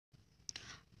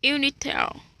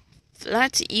Unitel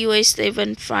Flight UA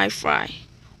 755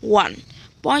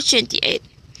 1.28.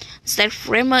 That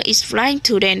Framer is flying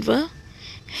to Denver.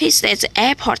 He's at the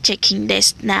airport checking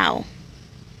desk now.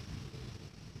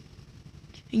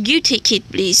 Your ticket,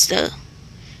 please, sir.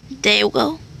 There you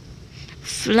go.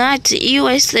 Flight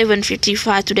UA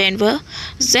 755 to Denver.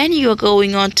 Then you are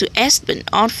going on to Aspen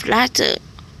on flight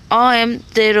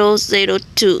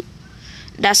RM002.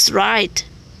 That's right.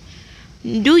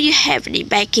 Do you have any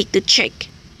baggage to check,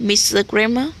 Mr.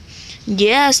 Kramer?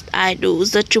 Yes, I do.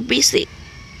 That you busy.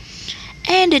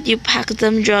 And did you pack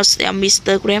them yourself,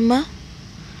 Mr. Kramer?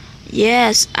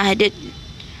 Yes, I did.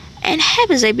 And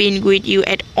have they been with you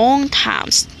at all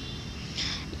times?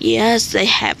 Yes, they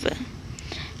have.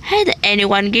 Had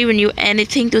anyone given you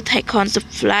anything to take on the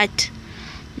flight?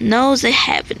 No, they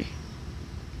haven't.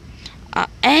 Are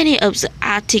any of the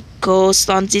articles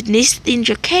on this list in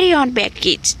your carry-on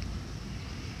baggage?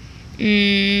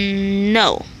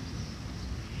 No.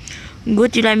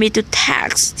 Would you like me to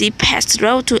tax the past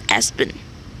road to Aspen?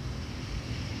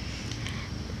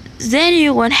 Then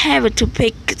you won't have to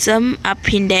pick them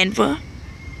up in Denver.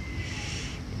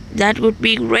 That would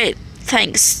be great,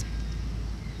 thanks.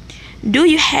 Do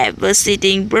you have a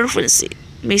seating preference,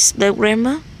 Mr.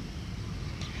 Kramer?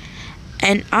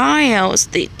 An aisle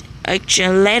seat,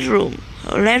 actual legroom.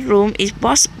 Legroom is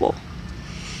possible.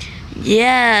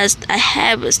 Yes, I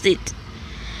have a seat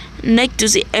next to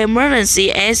the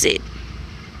emergency exit.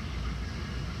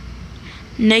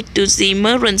 Next to the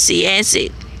emergency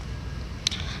exit.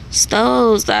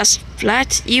 So that's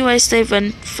flight UA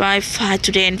 755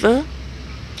 to Denver,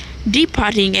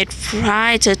 departing at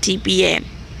 5:30 p.m.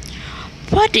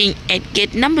 Boarding at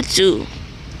gate number 2.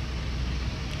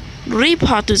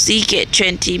 Report to the gate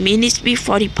 20 minutes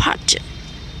before departure.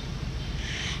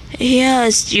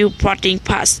 Here's your boarding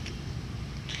pass.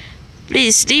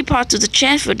 Please report to the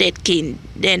transfer desk in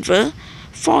Denver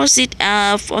for seat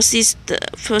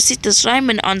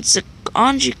assignment on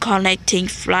the connecting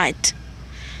flight.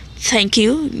 Thank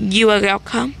you. You are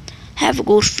welcome. Have a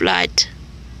good flight.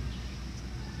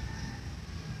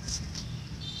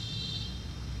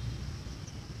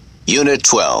 Unit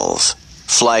 12,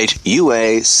 Flight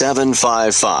UA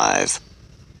 755,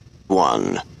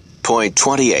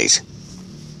 1.28.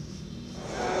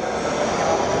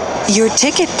 Your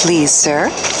ticket, please, sir.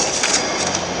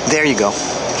 There you go.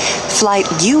 Flight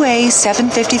UA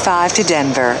 755 to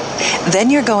Denver. Then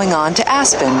you're going on to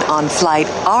Aspen on flight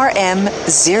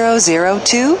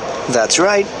RM002? That's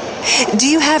right. Do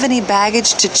you have any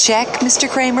baggage to check, Mr.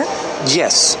 Kramer?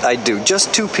 Yes, I do.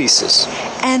 Just 2 pieces.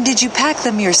 And did you pack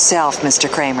them yourself, Mr.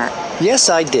 Kramer? Yes,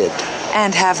 I did.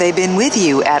 And have they been with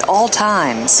you at all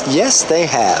times? Yes, they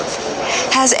have.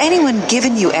 Has anyone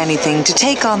given you anything to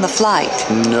take on the flight?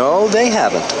 No, they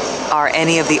haven't. Are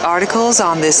any of the articles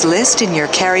on this list in your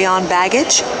carry-on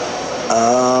baggage?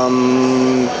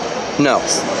 No.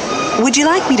 Would you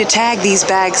like me to tag these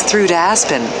bags through to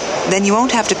Aspen? Then you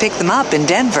won't have to pick them up in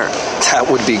Denver. That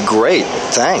would be great.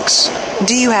 Thanks.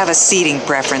 Do you have a seating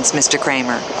preference, Mr.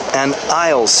 Kramer? An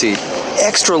aisle seat.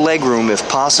 Extra legroom if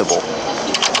possible.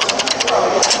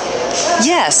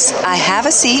 Yes, I have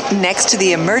a seat next to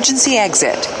the emergency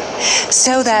exit.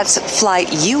 So that's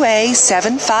flight UA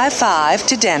 755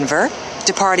 to Denver,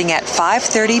 departing at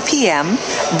 5:30 p.m.,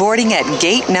 boarding at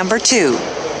gate number 2.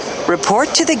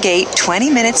 Report to the gate 20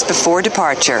 minutes before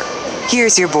departure.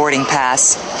 Here's your boarding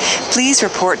pass. Please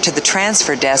report to the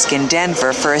transfer desk in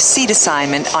Denver for a seat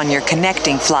assignment on your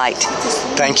connecting flight.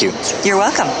 Thank you. You're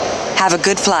welcome. Have a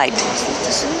good flight.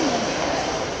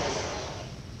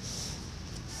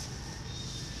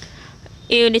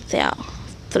 Unitel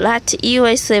Flight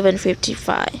UA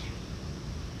 755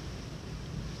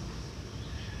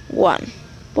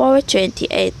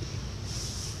 1.28.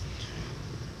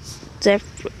 The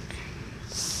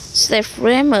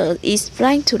Framer is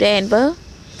flying to Denver.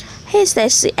 He's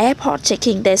at the airport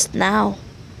checking desk now.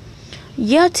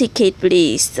 Your ticket,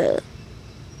 please, sir.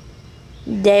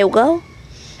 There you go.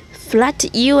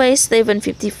 Flight UA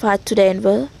 755 to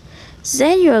Denver.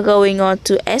 Then you are going on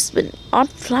to Aspen on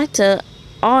flight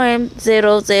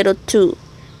RM002.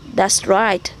 That's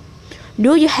right.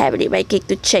 Do you have any baggage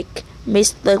to check,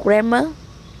 Mr. Kramer?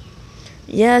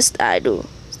 Yes, I do.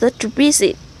 That's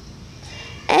busy.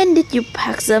 And did you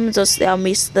pack them yourself,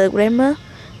 Mr. Kramer?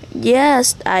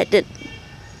 Yes, I did.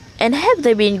 And have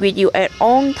they been with you at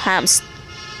all times?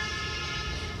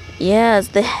 Yes,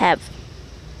 they have.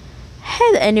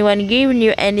 Had anyone given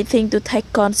you anything to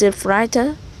take on the flight?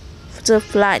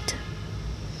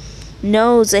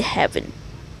 No, they haven't.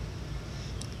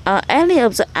 Are any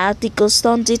of the articles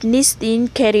on this list in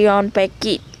carry-on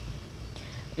baggage?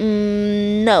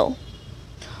 No.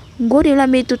 Would you like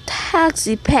me to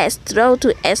taxi pass through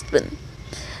to Aspen?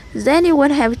 Then you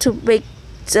won't have to pick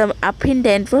them up in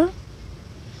Denver?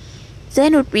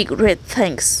 That would be great,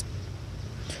 thanks.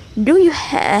 Do you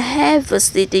have a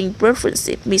seating preference,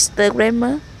 Mr.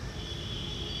 Kramer?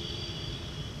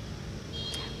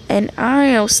 An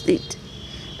aisle seat.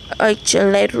 Extra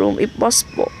legroom if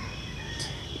possible.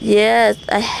 Yes,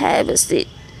 I have a seat.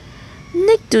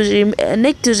 Next to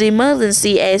the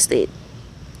emergency exit.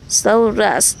 So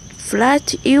that's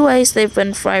flight UA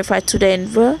 755 to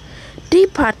Denver,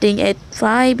 departing at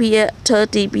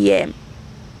 5:30 p.m.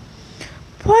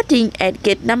 Boarding at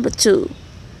gate number 2.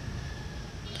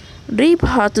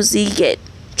 Report to the gate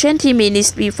 20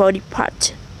 minutes before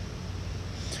departure.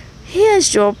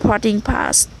 Here's your boarding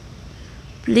pass.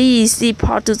 Please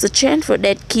report to the transfer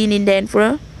desk key in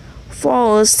Denver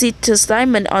for a seat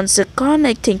assignment on the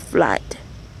connecting flight.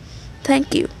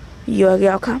 Thank you. You are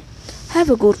welcome. Have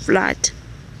a good flight.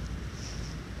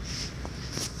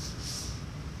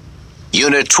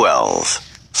 Unit 12.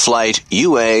 Flight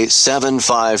UA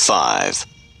 755.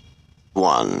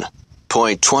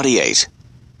 1.28.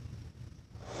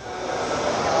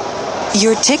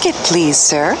 Your ticket, please,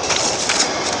 sir.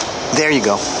 There you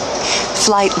go.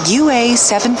 Flight UA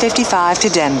 755 to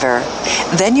Denver.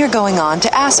 Then you're going on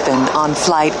to Aspen on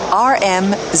flight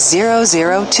RM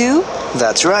 002?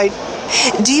 That's right.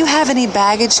 Do you have any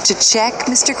baggage to check,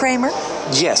 Mr. Kramer?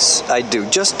 Yes, I do.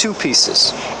 Just 2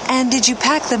 pieces. And did you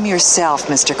pack them yourself,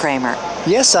 Mr. Kramer?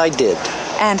 Yes, I did.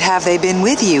 And have they been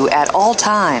with you at all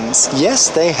times? Yes,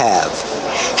 they have.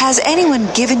 Has anyone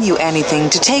given you anything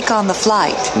to take on the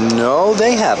flight? No,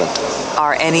 they haven't.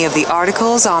 Are any of the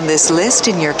articles on this list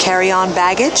in your carry-on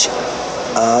baggage?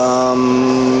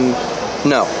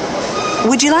 No.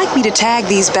 Would you like me to tag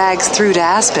these bags through to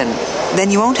Aspen? Then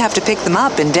you won't have to pick them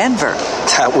up in Denver.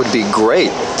 That would be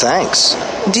great. Thanks.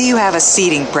 Do you have a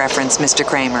seating preference, Mr.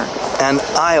 Kramer? An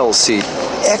aisle seat.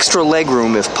 Extra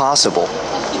legroom if possible.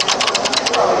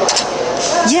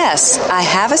 Yes, I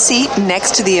have a seat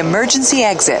next to the emergency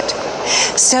exit.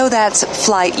 So that's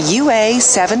flight UA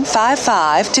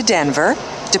 755 to Denver,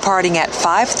 departing at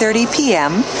 5:30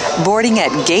 p.m., boarding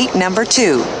at gate number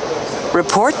 2.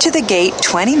 Report to the gate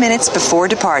 20 minutes before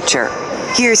departure.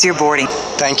 Here's your boarding.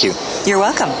 Thank you. You're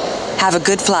welcome. Have a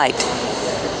good flight.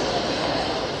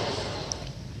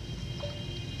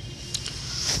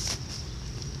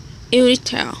 Unit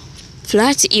 12.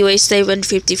 Flight UA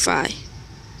 755.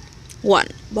 1.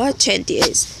 Board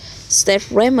 28. Steph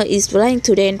Kramer is flying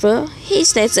to Denver.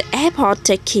 He's at the airport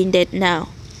taking that now.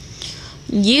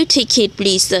 New ticket,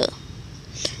 please, sir.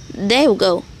 There you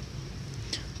go.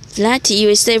 Flight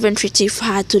UA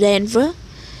 755 to Denver.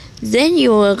 Then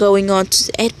you are going on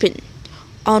to Aspen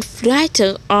on flight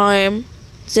RM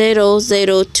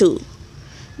 002.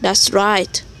 That's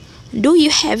right. Do you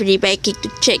have any baggage to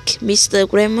check, Mr.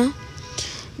 Kramer?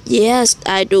 Yes,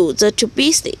 I do. The 2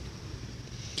 pieces.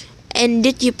 And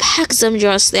did you pack them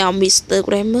yourself, Mr.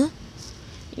 Kramer?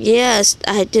 Yes,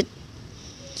 I did.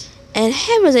 And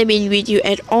have they been with you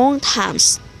at all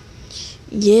times?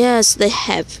 Yes, they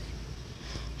have.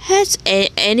 Has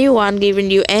anyone given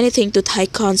you anything to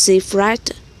take on the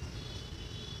flight?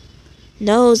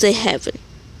 No, they haven't.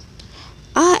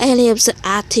 Are any of the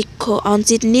articles on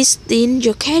this list in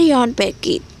your carry-on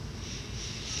baggage?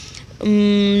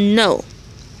 No.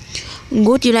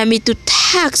 Would you like me to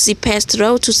taxi pass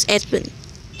through to Aspen?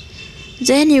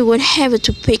 Then you would have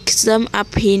to pick them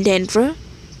up in Denver?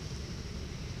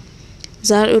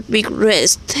 That would be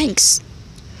great, thanks.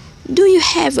 Do you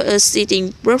have a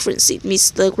seating preference,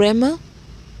 Mr. Kramer?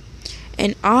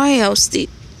 An aisle seat.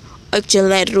 Extra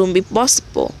legroom if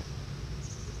possible.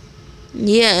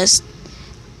 Yes,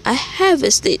 I have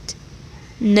a seat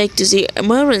next to the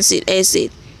emergency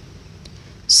exit.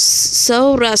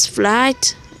 So that's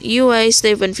flight UA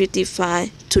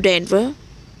 755 to Denver,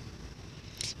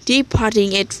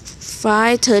 departing at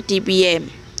 5:30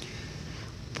 p.m.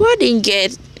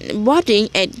 Boarding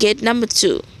at gate number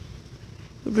 2.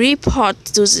 Report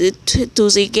to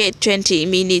the gate 20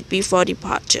 minutes before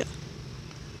departure.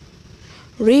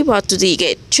 Report to the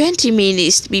gate 20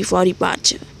 minutes before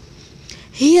departure.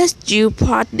 Here's your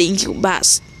boarding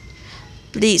bus.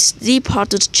 Please report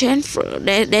to the transfer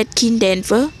desk in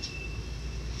Denver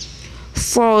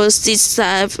for a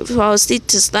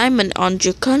seat assignment on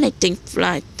your connecting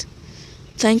flight.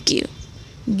 Thank you.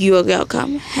 You are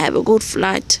welcome. Have a good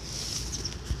flight.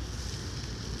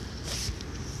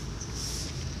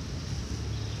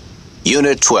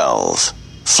 Unit 12.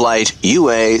 Flight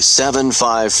UA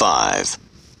 755.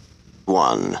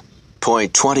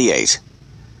 1.28.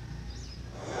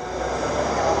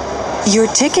 Your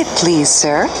ticket, please,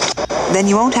 sir. Then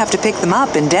you won't have to pick them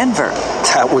up in Denver.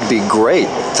 That would be great,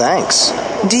 thanks.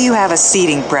 Do you have a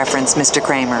seating preference, Mr.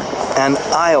 Kramer? An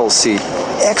aisle seat,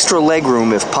 extra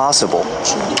legroom if possible.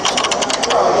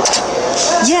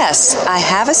 Yes, I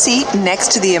have a seat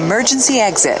next to the emergency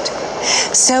exit.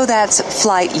 So that's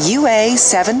flight UA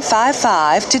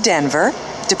 755 to Denver,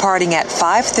 departing at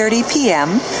 5:30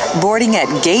 p.m., boarding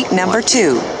at gate number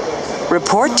 2.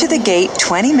 Report to the gate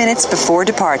 20 minutes before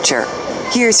departure.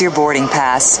 Here's your boarding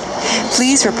pass.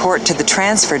 Please report to the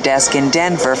transfer desk in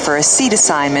Denver for a seat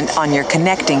assignment on your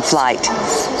connecting flight.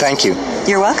 Thank you.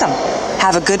 You're welcome.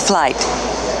 Have a good flight.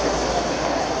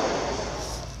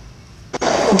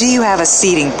 Do you have a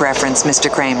seating preference, Mr.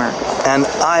 Kramer? An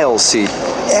aisle seat,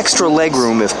 extra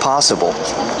legroom if possible.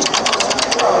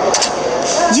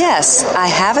 Yes, I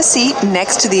have a seat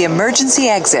next to the emergency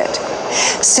exit.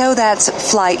 So that's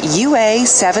flight UA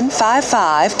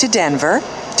 755 to Denver,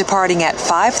 departing at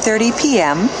 5:30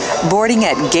 p.m., boarding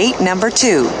at gate number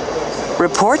 2.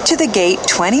 Report to the gate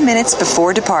 20 minutes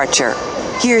before departure.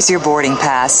 Here's your boarding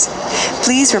pass.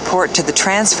 Please report to the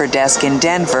transfer desk in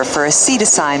Denver for a seat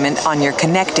assignment on your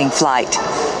connecting flight.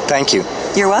 Thank you.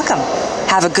 You're welcome.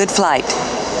 Have a good flight.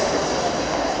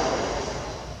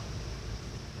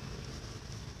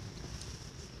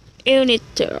 Unit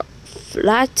 2.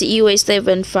 Flight UA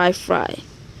 755.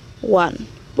 1.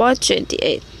 Port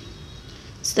 28.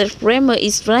 The Kramer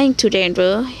is flying to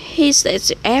Denver. He's at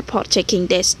the airport checking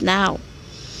desk now.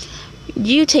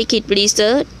 You take it, please,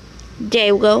 sir. There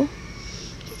you go.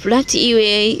 Flight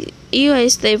UA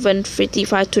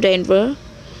 755 to Denver.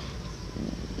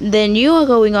 Then you are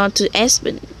going on to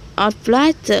Aspen on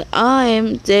flight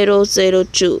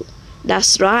RM002.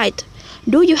 That's right.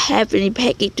 Do you have any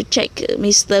package to check,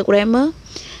 Mr. Kramer?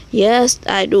 Yes,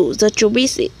 I do. That you're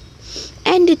busy.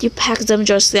 And did you pack them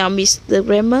yourself, Mr.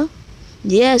 Kramer?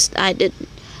 Yes, I did.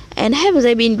 And have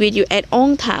they been with you at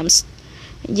all times?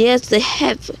 Yes, they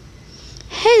have.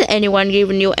 Has anyone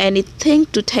given you anything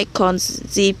to take on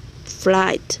the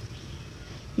flight?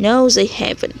 No, they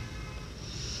haven't.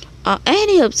 Are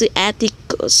any of the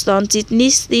articles on this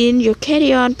list in your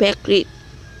carry-on package?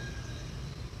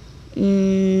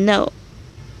 No.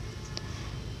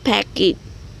 Package?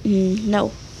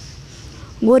 No.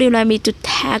 Would you like me to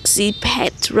taxi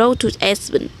pet road to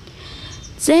Aspen?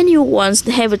 Then you want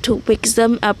to have to pick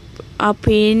them up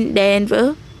in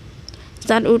Denver?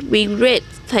 That would be great,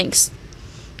 thanks.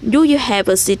 Do you have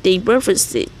a sitting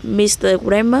preference, Mr.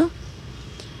 Kramer?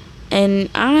 An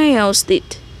aisle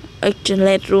seat,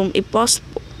 excellent room if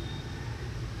possible.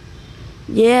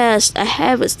 Yes, I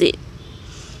have a seat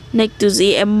next to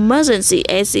the emergency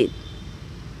exit.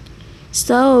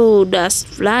 So does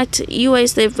flight UA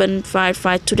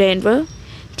 755 to Denver,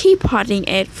 departing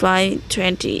at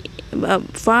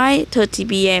 5:30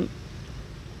 p.m.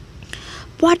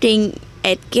 Boarding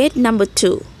at gate number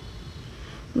 2.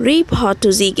 Report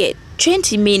to the gate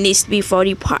 20 minutes before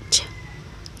departure.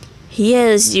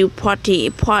 Here's your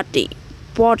boarding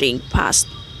pass.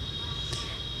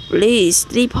 Please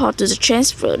report to the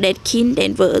transfer desk in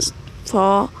Denver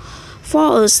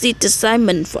for a seat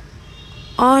assignment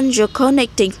on your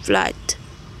connecting flight.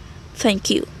 Thank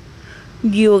you.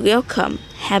 You're welcome.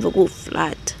 Have a good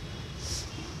flight.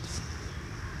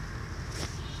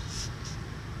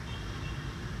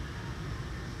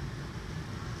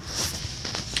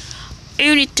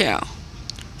 Unit 2.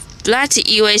 Flight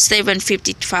UA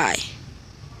 755.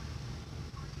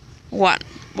 1.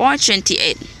 Port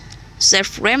 28. The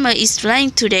Kramer is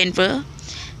flying to Denver.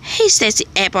 He's at the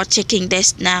airport checking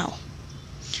desk now.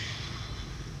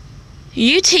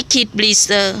 You take it, please,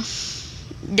 sir.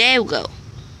 There you go.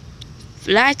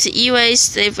 Flight UA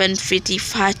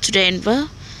 755 to Denver.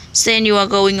 Then you are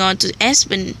going on to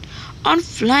Aspen on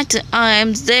flight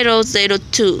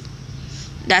RM002.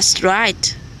 That's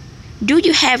right. Do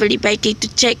you have any baggage to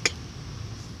check,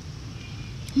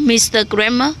 Mr.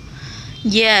 Kramer?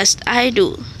 Yes, I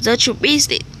do. That you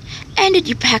missed it. And did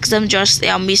you pack them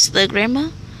yourself, Mr.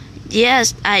 Kramer?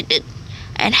 Yes, I did.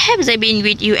 And have they been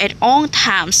with you at all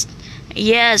times?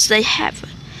 Yes, they have.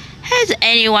 Has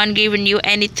anyone given you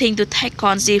anything to take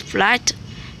on the flight?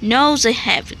 No, they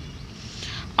haven't.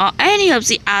 Are any of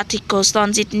the articles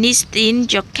on this list in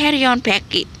your carry-on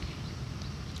package?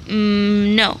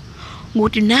 No.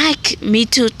 Would you like me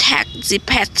to take the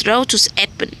pet road to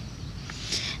Aspen?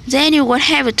 Then you would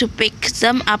have to pick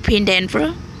them up in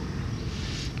Denver?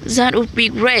 That would be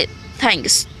great,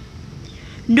 thanks.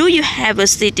 Do you have a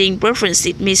sitting preference,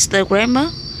 Mr.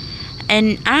 Kramer?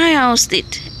 An aisle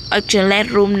seat,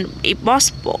 excellent room if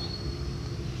possible.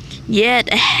 Yes,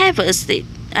 I have a seat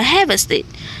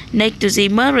next to the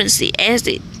emergency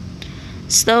exit.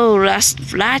 So last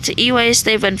flight UA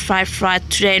 755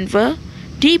 to Denver,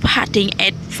 departing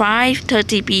at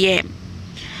 5:30 p.m.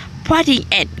 Boarding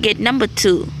at gate number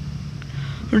 2.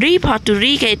 Report to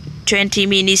regate 20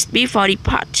 minutes before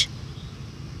departure.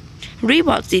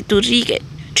 Report to regate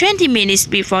 20 minutes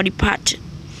before departure.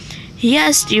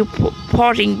 Here's your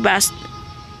boarding pass.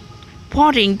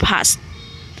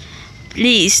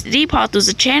 Please report to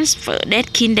the transfer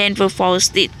desk in Denver for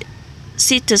seat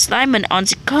assignment on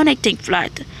the connecting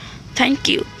flight. Thank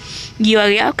you. You are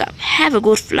welcome. Have a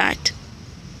good flight.